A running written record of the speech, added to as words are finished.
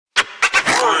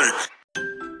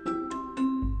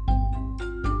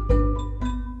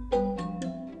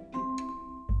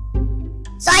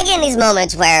I get in these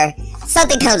moments where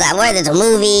something comes out, whether it's a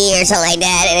movie or something like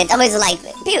that, and it's always like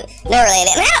nerd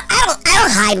related. And I don't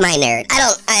hide my nerd.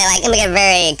 I make it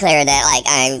very clear that like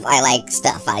I like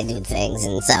stuff. I do things,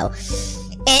 and so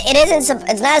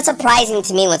it's not surprising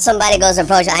to me when somebody goes to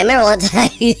approach. I remember one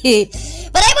time,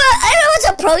 but everyone's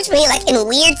approached me like in a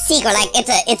weird secret, like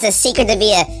it's a secret to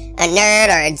be a nerd,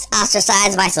 or it's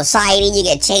ostracized by society. You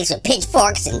get chased with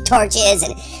pitchforks and torches,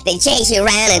 and they chase you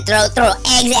around and throw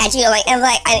eggs at you.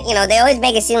 They always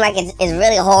make it seem like it's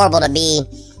really horrible to be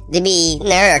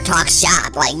nerd or talk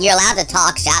shop. Like, you're allowed to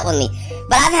talk shop with me.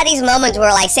 But I've had these moments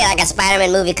where, like, say, like a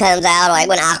Spider-Man movie comes out, or like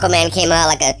when Aquaman came out,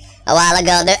 like a while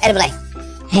ago, and be like,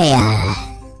 hey,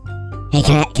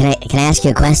 can I ask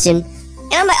you a question?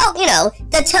 And I'm like, oh,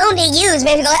 the tone they use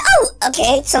makes me go like, oh,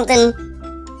 okay, something's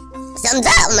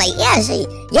up. I'm like,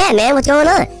 yeah, man, what's going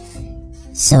on?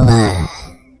 So,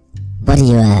 what do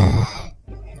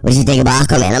you think about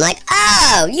Aquaman? I'm like,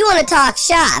 oh, you want to talk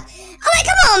shop? I'm like,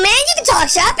 come on, man, you can talk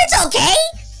shop, it's okay.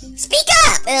 Speak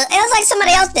up. It was like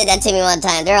somebody else did that to me one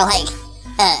time. They were like,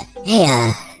 hey,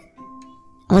 I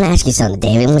want to ask you something,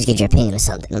 David. I want to get your opinion or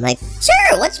something. I'm like,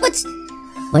 sure, what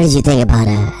did you think about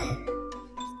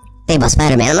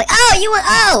Spider-Man? I'm like,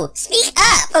 speak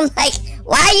up. I'm like,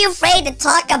 why are you afraid to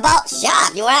talk about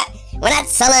shop? We're not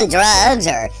selling drugs,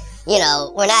 or,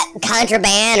 we're not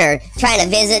contraband or trying to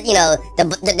visit,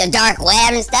 the dark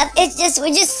web and stuff.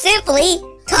 We're just simply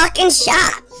talking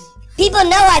shop. People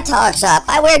know I talk shop.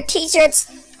 I wear t-shirts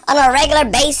on a regular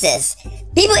basis.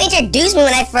 People introduced me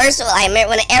when I remember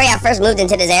when the area I first moved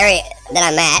into this area that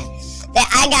I'm at,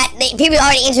 people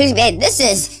already introduced me, hey, this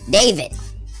is David.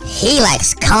 He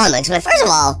likes comics. But first of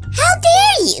all, how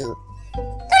dare you?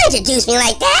 Don't introduce me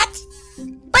like that.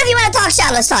 But if you want to talk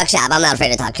shop, let's talk shop. I'm not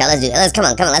afraid to talk shop. Let's do it. Come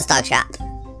on, let's talk shop.